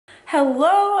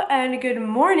Hello and good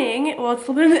morning. Well, it's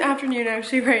a little bit in the afternoon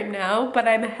actually right now, but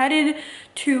I'm headed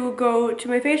to go to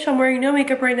my facial. I'm wearing no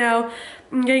makeup right now.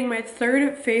 I'm getting my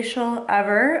third facial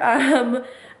ever.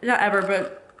 Not ever,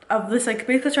 but of this, like,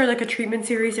 basically started like a treatment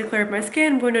series to clear up my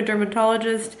skin. I'm going to a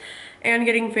dermatologist and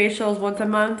getting facials once a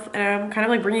month, and I'm kind of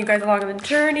like bringing you guys along on the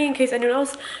journey in case anyone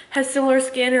else has similar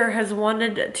skin or has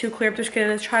wanted to clear up their skin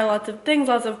and has tried lots of things,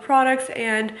 lots of products,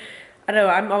 and I don't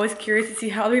know, I'm always curious to see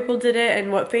how other people did it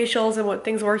and what facials and what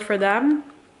things worked for them.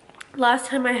 Last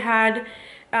time I had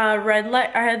red light,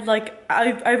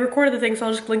 I recorded the thing, so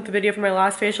I'll just link the video for my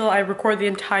last facial. I recorded the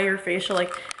entire facial,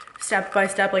 like step by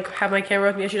step, like have my camera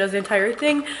with me as she does the entire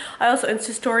thing. I also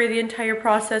Insta story the entire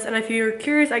process, and if you're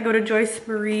curious, I go to Joyce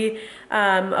Marie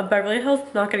of Beverly Hills.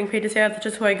 Not getting paid to say that, that's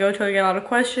just who I go to. I get a lot of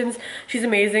questions. She's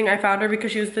amazing. I found her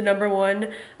because she was the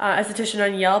 #1 esthetician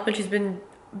on Yelp, and she's been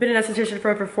an esthetician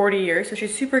for over 40 years, so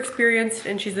she's super experienced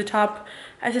and she's the top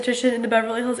esthetician in the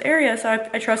Beverly Hills area. So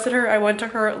I trusted her, I went to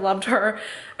her, loved her,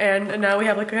 and now we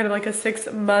have like kind of like a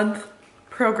 6-month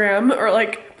program or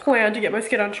like plan to get my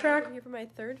skin on track. I'm here for my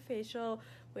third facial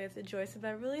with Joyce of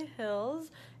Beverly Hills,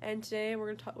 and today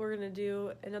we're gonna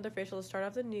do another facial to start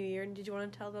off the new year. And did you want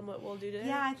to tell them what we'll do today?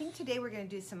 Yeah, I think today we're going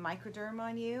to do some microderm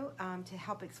on you to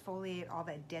help exfoliate all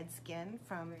that dead skin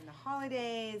from the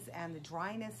holidays and the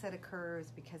dryness that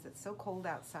occurs because it's so cold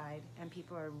outside and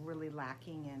people are really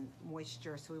lacking in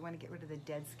moisture. So we want to get rid of the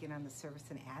dead skin on the surface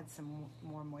and add some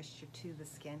more moisture to the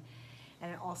skin,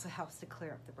 and it also helps to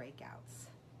clear up the breakouts.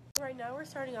 Right now we're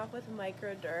starting off with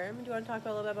microderm. Do you want to talk a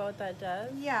little bit about what that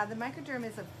does? Yeah, the microderm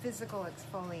is a physical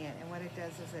exfoliant, and what it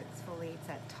does is it exfoliates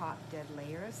that top dead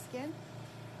layer of skin.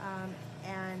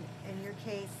 And in your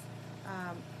case,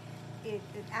 it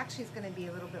actually is going to be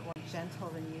a little bit more gentle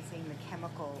than using the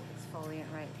chemical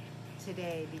exfoliant right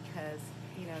today because,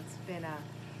 you know, it's been a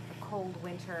cold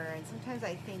winter, and sometimes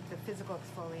I think the physical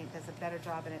exfoliant does a better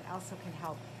job, and it also can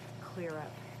help clear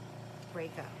up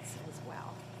breakouts as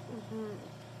well.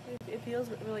 It feels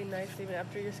really nice even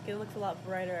after your skin looks a lot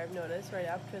brighter, I've noticed, right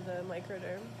after the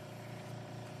microderm.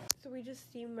 So we just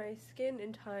steam my skin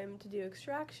in time to do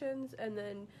extractions, and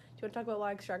then do you want to talk about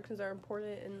why extractions are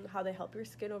important and how they help your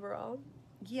skin overall?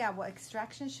 Yeah, well,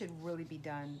 extractions should really be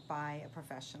done by a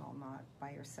professional, not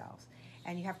by yourselves.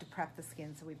 And you have to prep the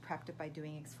skin, so we prepped it by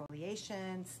doing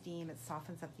exfoliation, steam, it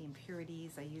softens up the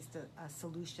impurities. I used a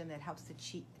solution that helps to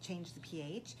change the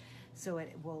pH, so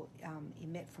it will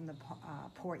emit from the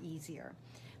pore easier.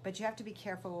 But you have to be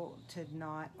careful to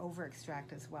not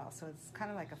over-extract as well, so it's kind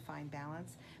of like a fine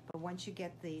balance. But once you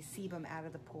get the sebum out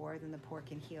of the pore, then the pore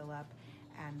can heal up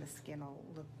and the skin will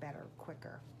look better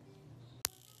quicker.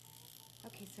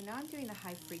 Okay, so now I'm doing the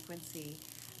high frequency.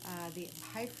 The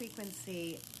high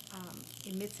frequency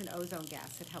emits an ozone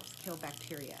gas that helps kill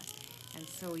bacteria. And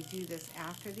so we do this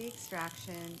after the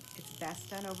extraction. It's best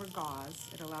done over gauze.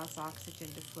 It allows oxygen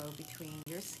to flow between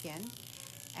your skin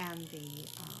and the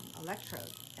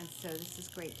electrode. And so this is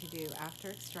great to do after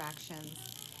extractions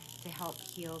to help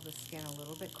heal the skin a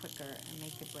little bit quicker and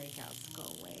make the breakouts go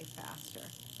away faster.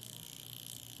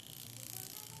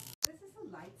 This is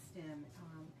a light stem.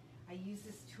 I use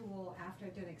this tool after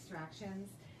I've done extractions,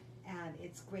 and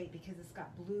it's great because it's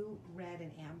got blue, red,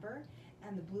 and amber,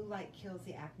 and the blue light kills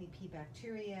the acne P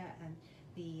bacteria, and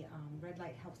the red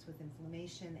light helps with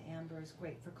inflammation. The amber is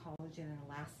great for collagen and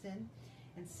elastin,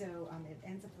 and so it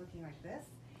ends up looking like this.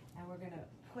 And we're going to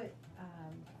put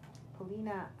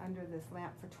Polina under this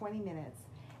lamp for 20 minutes,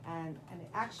 and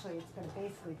actually it's going to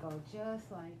basically go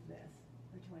just like this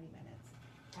for 20 minutes,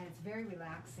 and it's very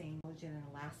relaxing, collagen and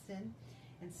elastin.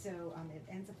 And so it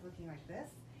ends up looking like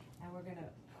this, and we're going to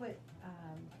put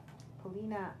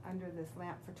Polina under this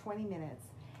lamp for 20 minutes,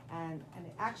 and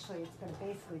actually it's going to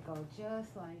basically go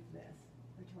just like this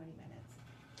for 20 minutes.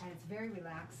 And it's very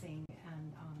relaxing,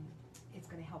 and it's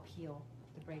going to help heal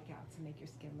the breakouts and make your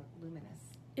skin look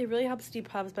luminous. It really helps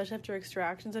depuff, especially after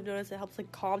extractions. I've noticed it helps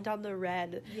like calm down the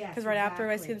red. Yes, because right after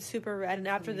my skin's super red, and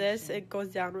after this it goes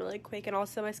down really quick, and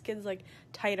also my skin's like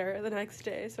tighter the next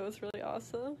day, so it's really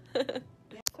awesome.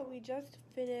 So we just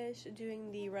finished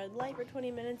doing the red light for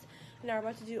 20 minutes, and now we're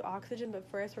about to do oxygen, but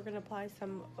first we're going to apply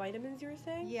some vitamins, you were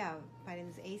saying? Yeah,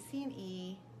 vitamins A, C, and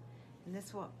E, and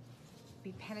this will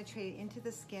be penetrated into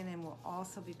the skin and will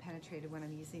also be penetrated when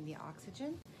I'm using the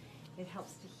oxygen. It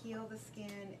helps to heal the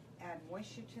skin, add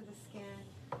moisture to the skin.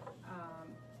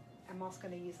 I'm also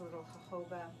going to use a little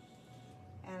jojoba,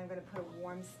 and I'm going to put a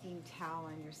warm steam towel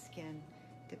on your skin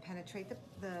to penetrate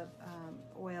the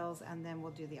oils, and then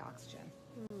we'll do the oxygen.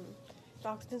 The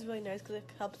oxygen's really nice because it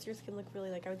helps your skin look really,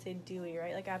 like, I would say dewy,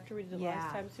 right? Like after we did it last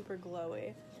time, super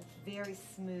glowy. It's very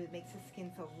smooth, makes the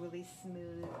skin feel really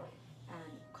smooth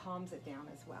and calm. calms it down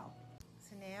as well.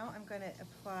 So now I'm going to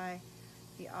apply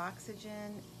the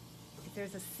oxygen.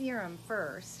 There's a serum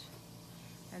first,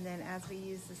 and then as we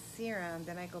use the serum,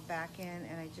 then I go back in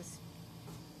and I just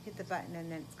hit the button, and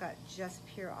then it's got just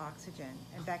pure oxygen.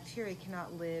 And bacteria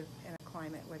cannot live in a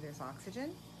climate where there's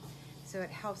oxygen. So it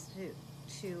helps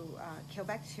to kill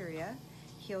bacteria,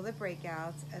 heal the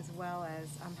breakouts, as well as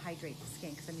hydrate the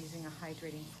skin, because I'm using a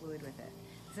hydrating fluid with it.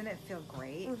 Doesn't it feel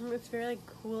great? It's very like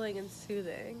cooling and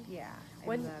soothing. Yeah.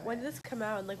 When did this come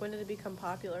out, and like when did it become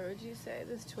popular, would you say,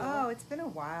 this tool? Oh, it's been a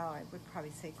while. I would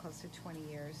probably say close to 20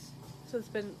 years. So it's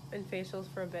been in facials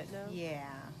for a bit now? Yeah,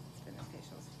 it's been in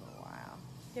facials for a while.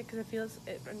 Yeah, because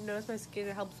I notice my skin,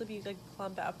 it helps to be like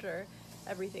plump after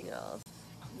everything else.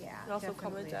 Yeah, and also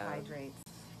calm it down. Hydrates.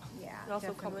 Yeah, and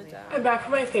also calm it down. hydrates. I'm back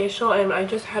from my facial, and I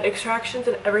just had extractions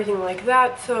and everything like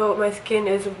that, so my skin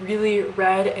is really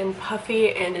red and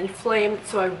puffy and inflamed,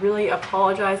 so I really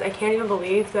apologize. I can't even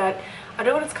believe that, I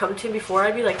don't know what it's come to. Before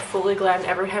I'd be like fully glad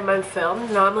every time I'm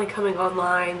filmed. Now I'm like coming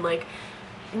online like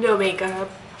no makeup,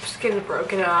 skin's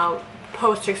broken out,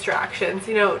 post extractions,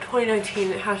 you know,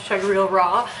 2019 hashtag real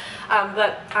raw.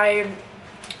 But I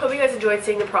hope you guys enjoyed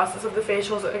seeing the process of the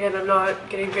facials. Again, I'm not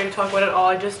getting ready to talk about it all.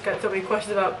 I just got so many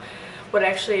questions about what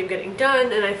actually I'm getting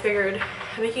done, and I figured,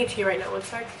 I'm making tea right now. What's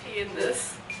tea in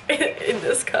this in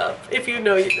this cup? If you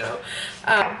know, you know.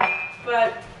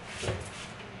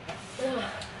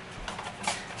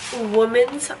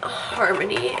 Woman's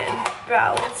Harmony and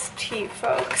Balance tea,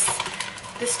 folks.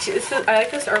 I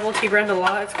like this herbal tea brand a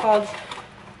lot. It's called,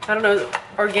 I don't know,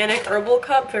 Organic Herbal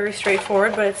Cup. Very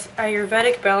straightforward, but it's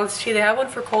Ayurvedic Balance tea. They have one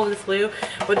for cold and flu.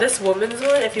 With this woman's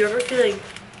one, if you're ever feeling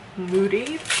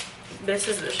moody, this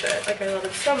is the shit. Like, I love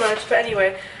it so much. But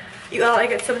anyway, I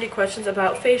get so many questions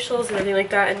about facials and everything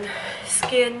like that and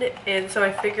skin, and so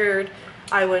I figured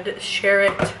I would share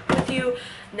it with you.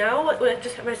 Now,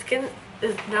 my skin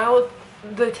is now,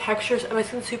 the textures of my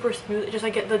skin's super smooth. Just I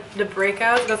get the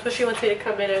breakouts. That's what she wants me to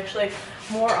come in actually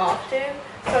more often.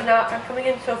 So now I'm coming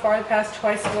in so far the past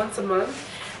once a month.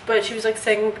 But she was like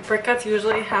saying breakouts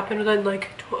usually happen within like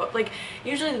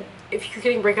usually if you're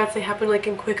getting breakouts, they happen like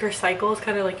in quicker cycles,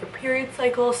 kind of like your period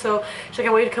cycle. So she's like,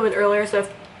 I want you to come in earlier, so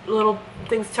if little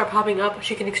things start popping up,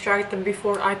 she can extract them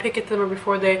before I pick at them or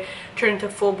before they turn into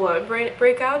full-blown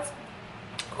breakouts.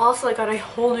 Also, I got a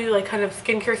whole new like kind of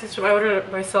skincare system. I ordered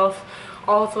it myself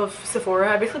off of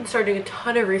Sephora. I basically started doing a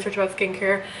ton of research about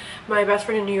skincare. My best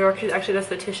friend in New York, she's actually an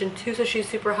esthetician too, so she's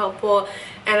super helpful.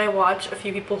 And I watch a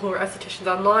few people who are estheticians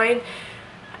online,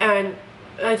 and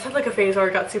I just had like a phase where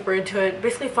I got super into it,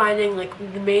 basically finding like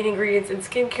the main ingredients in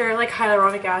skincare, like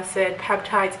hyaluronic acid,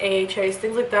 peptides, AHAs,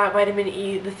 things like that, vitamin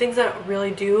E, the things that really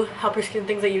do help your skin,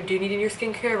 things that you do need in your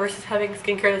skincare, versus having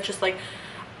skincare that's just like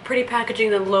pretty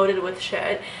packaging then loaded with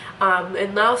shit.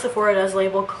 And now Sephora does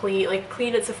label clean, like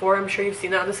clean at Sephora. I'm sure you've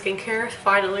seen that in the skincare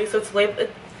finally. So it's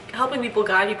helping people,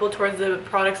 guide people towards the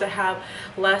products that have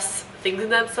less things in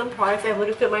them. Some products, I've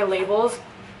looked at my labels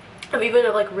of even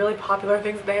of like really popular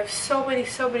things, they have so many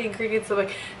ingredients of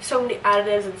like so many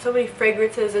additives and so many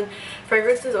fragrances, and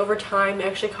fragrances over time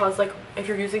actually cause, like if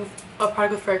you're using a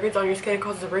product with fragrance on your skin, it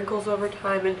causes wrinkles over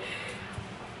time. And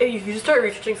if you start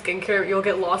researching skincare, you'll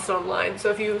get lost online.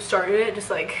 So if you started it, just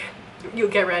like, you'll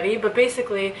get ready. But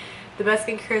basically, the best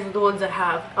skincare are the ones that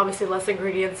have obviously less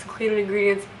ingredients, cleaner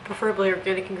ingredients, preferably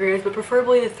organic ingredients, but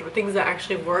preferably the things that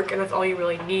actually work, and that's all you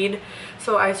really need.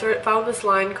 So I found this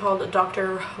line called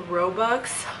Dr.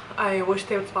 Robux. I wish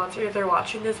they would sponsor me. If they're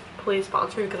watching this, please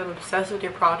sponsor me, because I'm obsessed with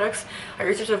your products. I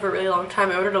researched them for a really long time.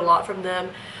 I ordered a lot from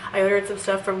them. I ordered some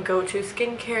stuff from Go To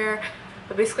Skincare.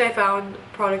 But basically, I found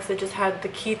products that just had the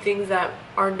key things that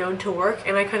are known to work,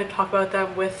 and I kind of talk about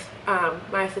them with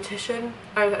my esthetician.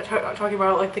 I was talking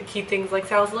about like the key things like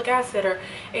salicylic acid or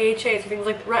AHAs, or things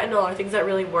like retinol, or things that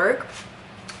really work,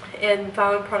 and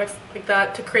found products like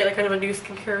that to create like kind of a new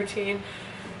skincare routine.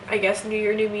 I guess new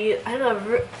year, new me. I don't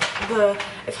know.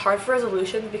 It's hard for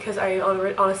resolutions because I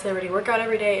honestly already work out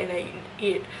every day and I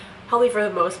eat healthy for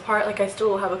the most part. Like I still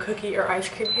will have a cookie or ice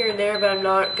cream here and there, but I'm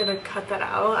not gonna cut that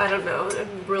out. I don't know. I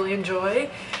really enjoy.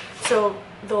 So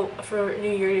for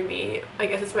New Year to me, I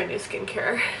guess it's my new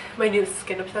skincare, my new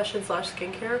skin obsession /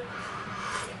 skincare.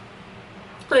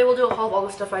 I will do a haul of all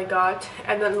the stuff I got,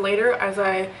 and then later as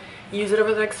I use it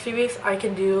over the next few weeks, I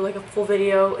can do like a full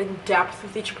video in depth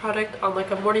with each product on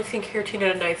like a morning skincare routine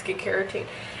and a night skincare routine.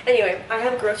 Anyway, I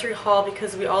have a grocery haul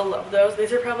because we all love those.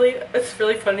 These are probably, it's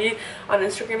really funny, on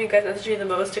Instagram you guys message me the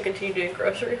most to continue doing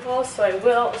grocery hauls, so I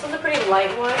will. This one's a pretty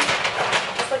light one,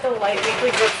 just like a light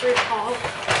weekly grocery haul.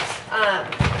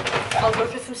 I'll go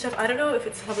through some stuff. I don't know if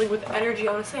it's something with energy.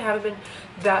 Honestly, I haven't been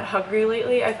that hungry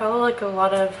lately. I follow like a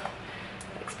lot of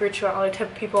spirituality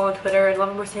type of people on Twitter, and a lot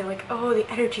of them were saying like, oh, the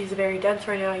energy is very dense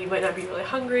right now, you might not be really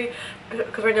hungry,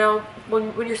 because right now,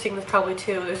 when you're seeing this probably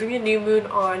too, there's gonna be a new moon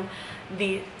on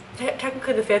the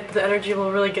technically the 5th, but the energy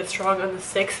will really get strong on the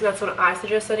 6th, and that's when I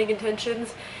suggest setting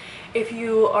intentions. If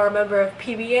you are a member of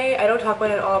PBA, I don't talk about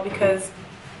it at all because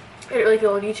I don't really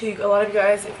feel a need to. A lot of you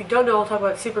guys, if you don't know, I'll talk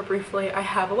about it super briefly. I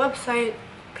have a website,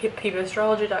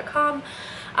 pbastrology.com,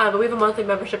 but we have a monthly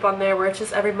membership on there where it's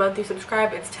just every month you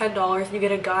subscribe, it's $10, and you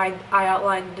get a guide. I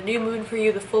outline the new moon for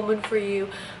you, the full moon for you,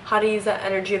 how to use that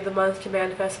energy of the month to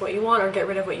manifest what you want or get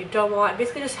rid of what you don't want.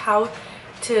 Basically just how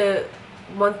to,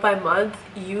 month by month,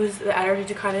 use the energy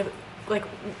to kind of like,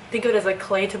 think of it as like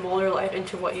clay to mold your life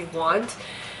into what you want.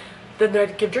 Then they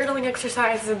give journaling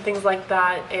exercises and things like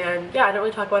that, and yeah, I don't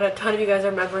really talk about it. A ton of you guys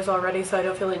are members already, so I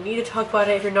don't feel the need to talk about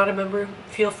it. If you're not a member,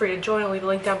 feel free to join. I'll leave a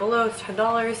link down below. It's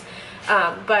 $10.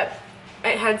 But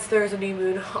hence there's a new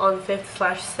moon on the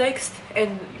 5th/6th,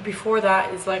 and before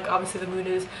that is like, obviously the moon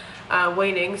is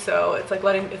waning, so it's like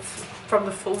it's from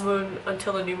the full moon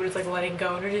until the new moon is like letting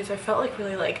go energy. So I felt like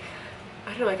really like,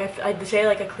 I don't know, like I'd say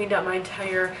like I cleaned out my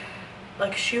entire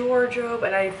like shoe wardrobe,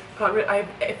 and if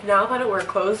I don't wear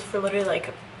clothes for literally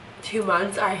like 2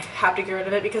 months, I have to get rid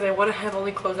of it because I want to have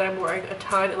only clothes that I'm wearing a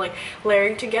ton and like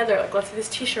layering together. Like, let's say this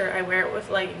t-shirt, I wear it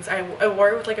with leggings, I wore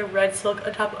it with like a red silk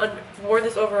on top, wore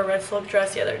this over a red silk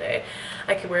dress the other day.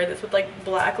 I could wear this with like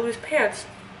black loose pants.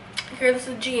 I wear this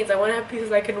with jeans. I want to have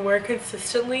pieces I can wear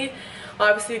consistently.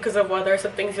 Obviously, because of weather,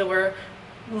 some things you'll wear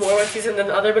more one season than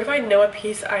the other, but if I know a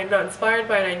piece I'm not inspired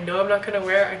by and I know I'm not going to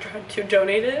wear, I try to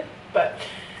donate it. But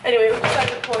anyway, beside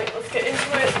the point, let's get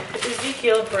into it.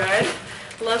 Ezekiel bread.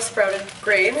 Love sprouted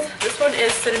grains. This one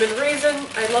is cinnamon raisin.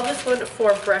 I love this one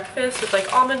for breakfast with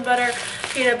like almond butter,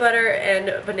 peanut butter,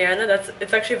 and banana.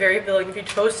 It's actually very filling. If you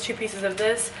toast 2 pieces of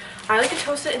this, I like to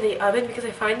toast it in the oven because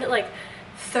I find it like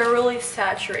thoroughly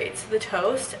saturates the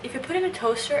toast. If you put it in a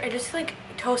toaster, I just like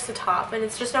toast the top and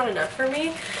it's just not enough for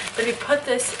me. But if you put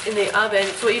this in the oven,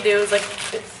 so what you do is like,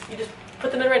 you just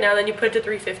put them in right now, then you put it to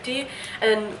 350,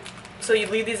 and then so you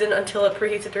leave these in until it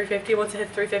preheats at 350. Once it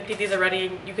hits 350, these are ready,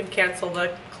 and you can cancel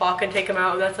the clock and take them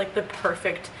out, and that's like the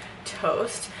perfect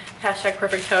toast. Hashtag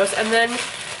perfect toast. And then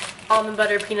almond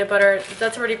butter, peanut butter,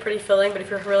 that's already pretty filling, but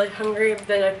if you're really hungry,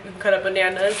 then you can cut up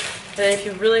bananas. And then if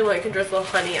you really want, you can drizzle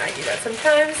honey. I do that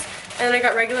sometimes. And then I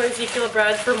got regular Ezekiel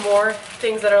bread for more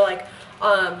things that are like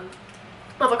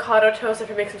avocado toast if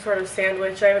you make some sort of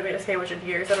sandwich. I haven't made a sandwich in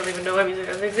years. I don't even know I'm using it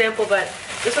as an example, but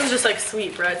this one's just like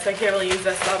sweet bread, so I can't really use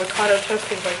this. Avocado toast,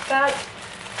 things like that.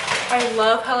 I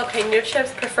love jalapeno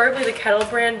chips, preferably the Kettle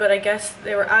brand, but I guess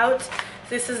they were out.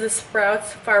 This is the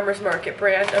Sprouts Farmers Market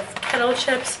brand of kettle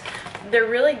chips. They're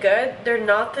really good. They're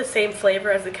not the same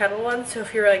flavor as the Kettle ones, so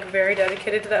if you're like very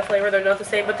dedicated to that flavor, they're not the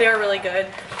same, but they are really good.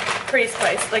 Pretty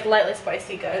spicy, like lightly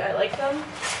spicy good. I like them.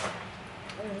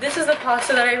 This is the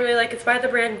pasta that I really like. It's by the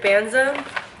brand Banza.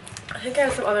 I think I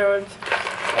have some other ones.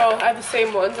 Oh, I have the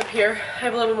same ones up here. I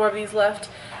have a little bit more of these left.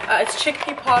 It's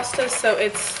chickpea pasta, so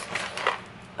it's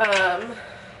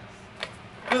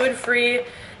gluten-free,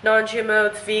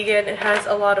 non-GMO, it's vegan. It has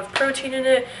a lot of protein in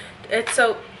it. It does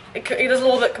a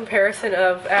little bit comparison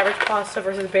of average pasta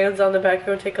versus Banza on the back.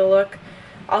 Go take a look.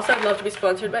 Also, I'd love to be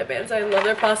sponsored by Banza. I love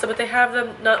their pasta, but they have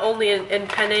them not only in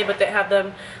penne, but they have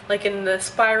them like in the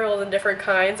spirals and different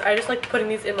kinds. I just like putting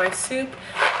these in my soup.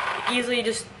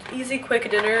 Easy,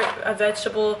 quick dinner, a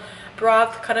vegetable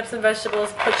broth, cut up some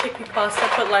vegetables, put chickpea pasta,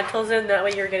 put lentils in. That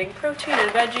way you're getting protein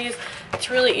and veggies. It's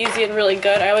really easy and really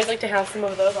good. I always like to have some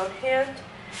of those on hand.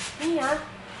 Mia,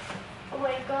 oh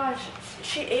my gosh,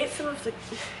 she ate some of the,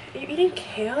 are you eating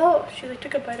kale? She like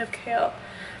took a bite of kale.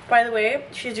 By the way,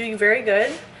 she's doing very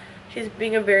good. She's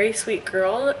being a very sweet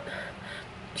girl.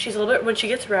 She's a little bit, when she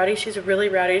gets rowdy, she's really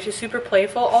rowdy. She's super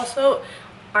playful. Also,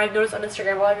 I've noticed on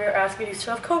Instagram, a lot of you are asking, do you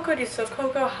still have Coco? Do you still have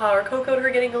Coco? How are Coco and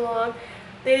her getting along?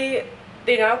 They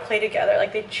now play together.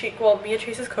 Like Mia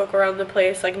chases Coco around the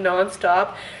place like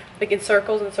non-stop, like in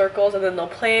circles and circles, and then they'll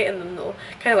play and then they'll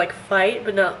kind of like fight,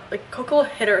 but not like Coco will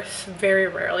hit her very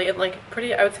rarely and like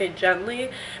pretty, I would say,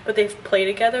 gently, but they play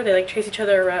together. They like chase each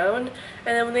other around,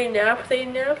 and then when they nap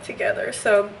together.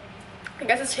 So I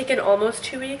guess it's taken almost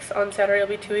 2 weeks. On Saturday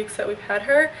it'll be 2 weeks that we've had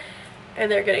her,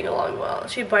 and they're getting along well.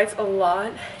 She bites a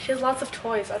lot. She has lots of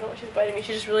toys. I don't know what she's biting me.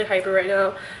 She's just really hyper right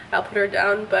now. I'll put her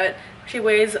down, but she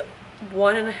weighs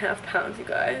 1.5 pounds, you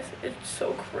guys. It's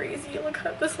so crazy. Look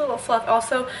at this little fluff.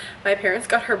 Also, my parents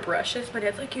got her brushes. My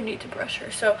dad's like, you need to brush her.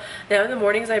 So now in the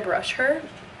mornings I brush her,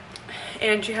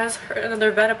 and she has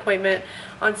another vet appointment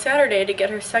on Saturday to get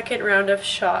her second round of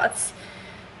shots.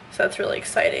 So that's really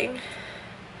exciting.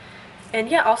 And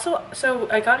yeah, also, so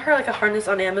I got her like a harness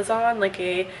on Amazon, like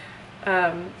a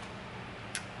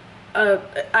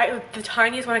The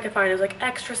tiniest one I could find was like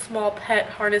extra small pet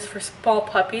harness for small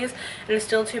puppies, and it's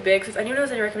still too big. So if anyone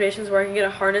has any recommendations where I can get a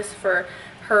harness for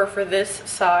her for this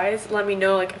size, let me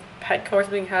know. Like if Petco or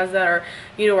something has that, or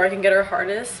you know where I can get her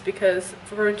harness, because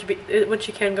for her to be when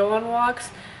she can go on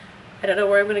walks, I don't know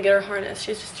where I'm gonna get her harness.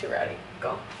 She's just too ready.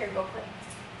 Go here, go play.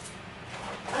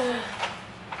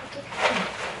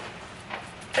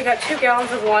 I got 2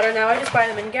 gallons of water now. I just buy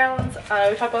them in gallons. We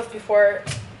talked about this before.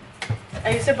 I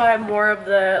used to buy more of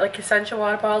the like essential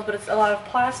water bottles, but it's a lot of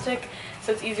plastic,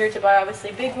 so it's easier to buy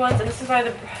obviously big ones. And this is by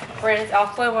the brand, it's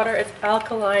alkaline water. It's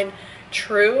Alkaline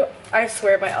True. I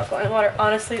swear by alkaline water.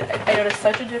 Honestly, I notice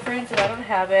such a difference if I don't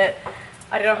have it.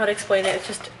 I don't know how to explain it. It's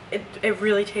just, it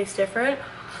really tastes different.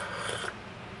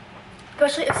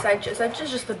 Especially Essentia. Essentia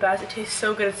is just the best. It tastes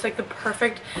so good. It's like the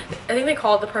perfect, I think they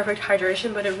call it the perfect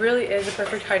hydration, but it really is the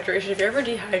perfect hydration. If you're ever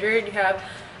dehydrated and you have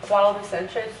a bottle of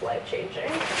Essentia, it's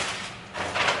life-changing.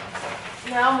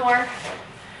 Now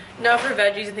for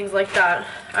veggies and things like that.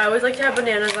 I always like to have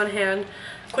bananas on hand.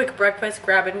 Quick breakfast,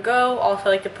 grab and go. Also, I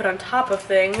like to put on top of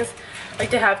things. I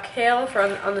like to have kale for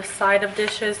on the side of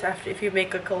dishes. After, if you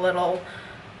make like a little,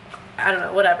 I don't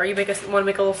know, whatever. You want to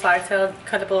make a little side salad,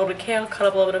 cut up a little bit of kale, cut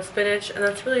up a little bit of spinach, and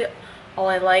that's really all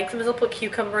I like. Sometimes I'll put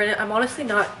cucumber in it. I'm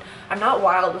not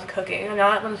wild with cooking. I'm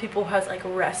not one of those people who has like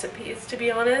recipes, to be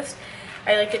honest.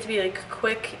 I like it to be like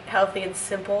quick, healthy, and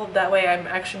simple. That way I'm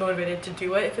actually motivated to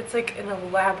do it. If it's like an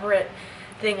elaborate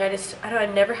thing, I don't know,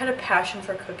 I've never had a passion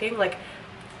for cooking. Like,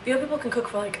 the other people can cook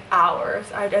for like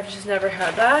hours. I've just never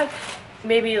had that.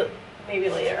 Maybe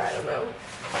later, I don't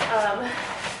know.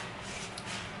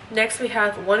 Next we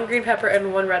have 1 green pepper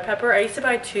and 1 red pepper. I used to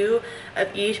buy 2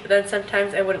 of each, but then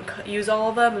sometimes I wouldn't use all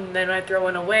of them and then I'd throw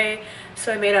one away.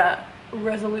 So I made a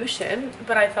resolution,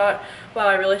 but I thought, wow,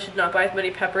 I really should not buy as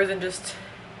many peppers and just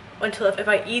until if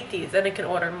I eat these then I can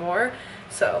order more.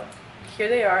 So here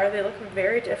they are. They look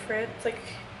very different. It's like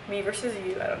me versus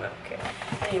you. I don't know. Okay,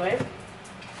 anyway,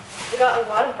 we got a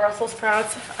lot of Brussels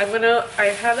sprouts. I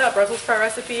have that Brussels sprout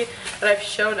recipe that I've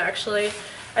shown actually.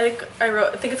 I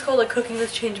think it's called like Cooking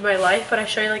This Changed My Life, but I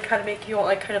show you like how to make, you want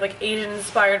like kind of like Asian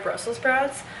inspired Brussels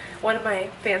sprouts, one of my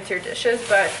fancier dishes,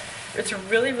 but it's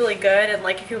really, really good. And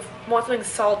like if you want something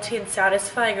salty and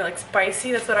satisfying or like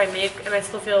spicy, that's what I make, and I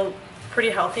still feel pretty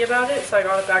healthy about it. So I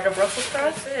got a bag of Brussels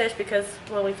sprouts. Finish, because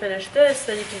when we finish this,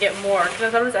 then you can get more.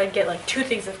 Because sometimes I'd get like 2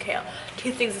 things of kale,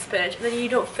 2 things of spinach, and then you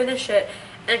don't finish it,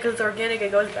 and because it's organic,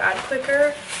 it goes bad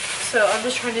quicker. So I'm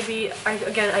just trying to be,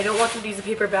 again, I don't want them to use the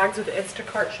paper bags with the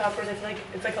Instacart shoppers. It's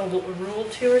like a rule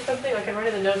too or something. Like I'm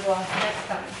running the nose loss next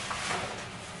time.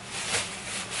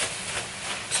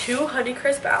 2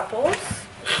 Honeycrisp apples,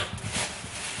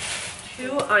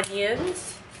 2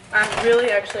 onions. I really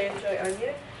actually enjoy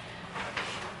onion.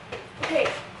 Okay,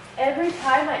 every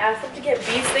time I ask them to get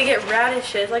beets, they get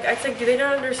radishes. Like, it's like, do they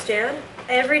not understand?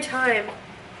 Every time,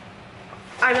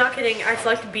 I'm not kidding, I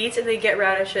select beets and they get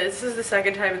radishes. This is the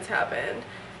 2nd time it's happened.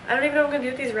 I don't even know what I'm gonna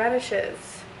do with these radishes.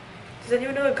 Does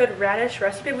anyone know a good radish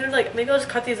recipe? I'm gonna like, maybe I'll just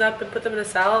cut these up and put them in a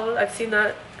salad. I've seen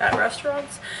that at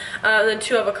restaurants. Then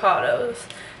 2 avocados.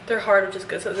 They're hard, which is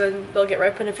good, so then they'll get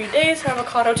ripe in a few days.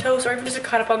 Avocado toast, or even just a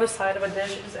cut up on the side of a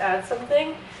dish and just add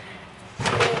something.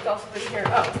 What's also in here?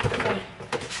 Oh,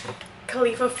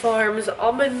 Khalifa Farms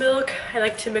almond milk. I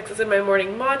like to mix this in my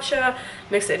morning matcha,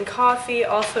 mix it in coffee,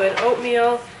 also in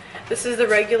oatmeal. This is the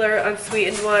regular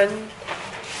unsweetened one,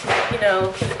 you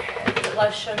know,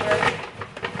 less sugar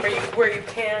where you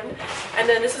can. And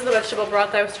then this is the vegetable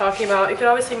broth I was talking about. You can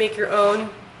obviously make your own,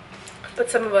 but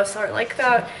some of us aren't like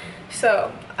that.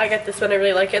 So I get this one, I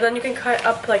really like it. And then you can cut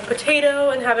up like potato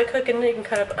and have it cook, and then you can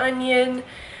cut up onion.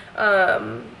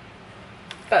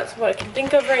 That's what I can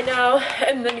think of right now.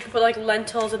 And then you can put like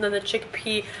lentils and then the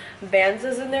chickpea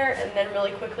vanzas in there, and then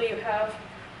really quickly you have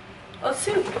a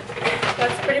soup.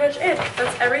 That's pretty much it.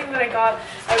 That's everything that I got.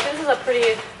 I would say this is a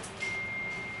pretty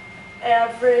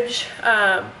average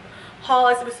haul.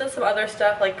 I still have some other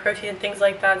stuff like protein and things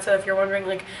like that, so if you're wondering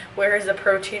like where is the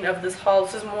protein of this haul,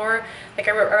 this is more like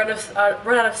I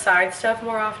run out of side stuff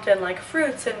more often, like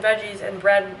fruits and veggies and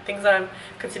bread and things that I'm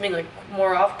consuming like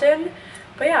more often.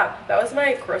 But yeah, that was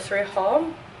my grocery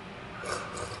haul.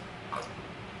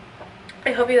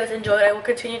 I hope you guys enjoyed. I will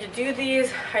continue to do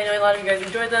these. I know a lot of you guys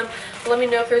enjoyed them. Let me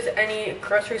know if there's any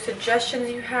grocery suggestions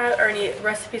you have or any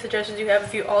recipe suggestions you have.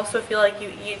 If you also feel like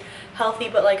you eat healthy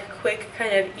but like quick,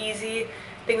 kind of easy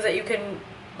things that you can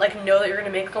like know that you're gonna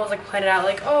make, almost like plan it out,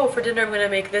 like, oh, for dinner I'm gonna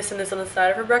make this and this on the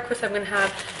side, or for breakfast I'm gonna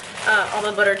have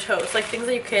almond butter toast, like things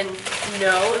that you can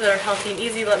know that are healthy and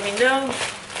easy. Let me know.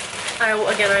 I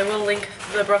will link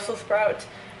the Brussels sprout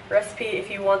recipe if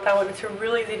you want that one. It's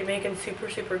really easy to make and super,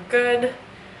 super good.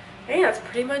 And yeah, that's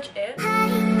pretty much it.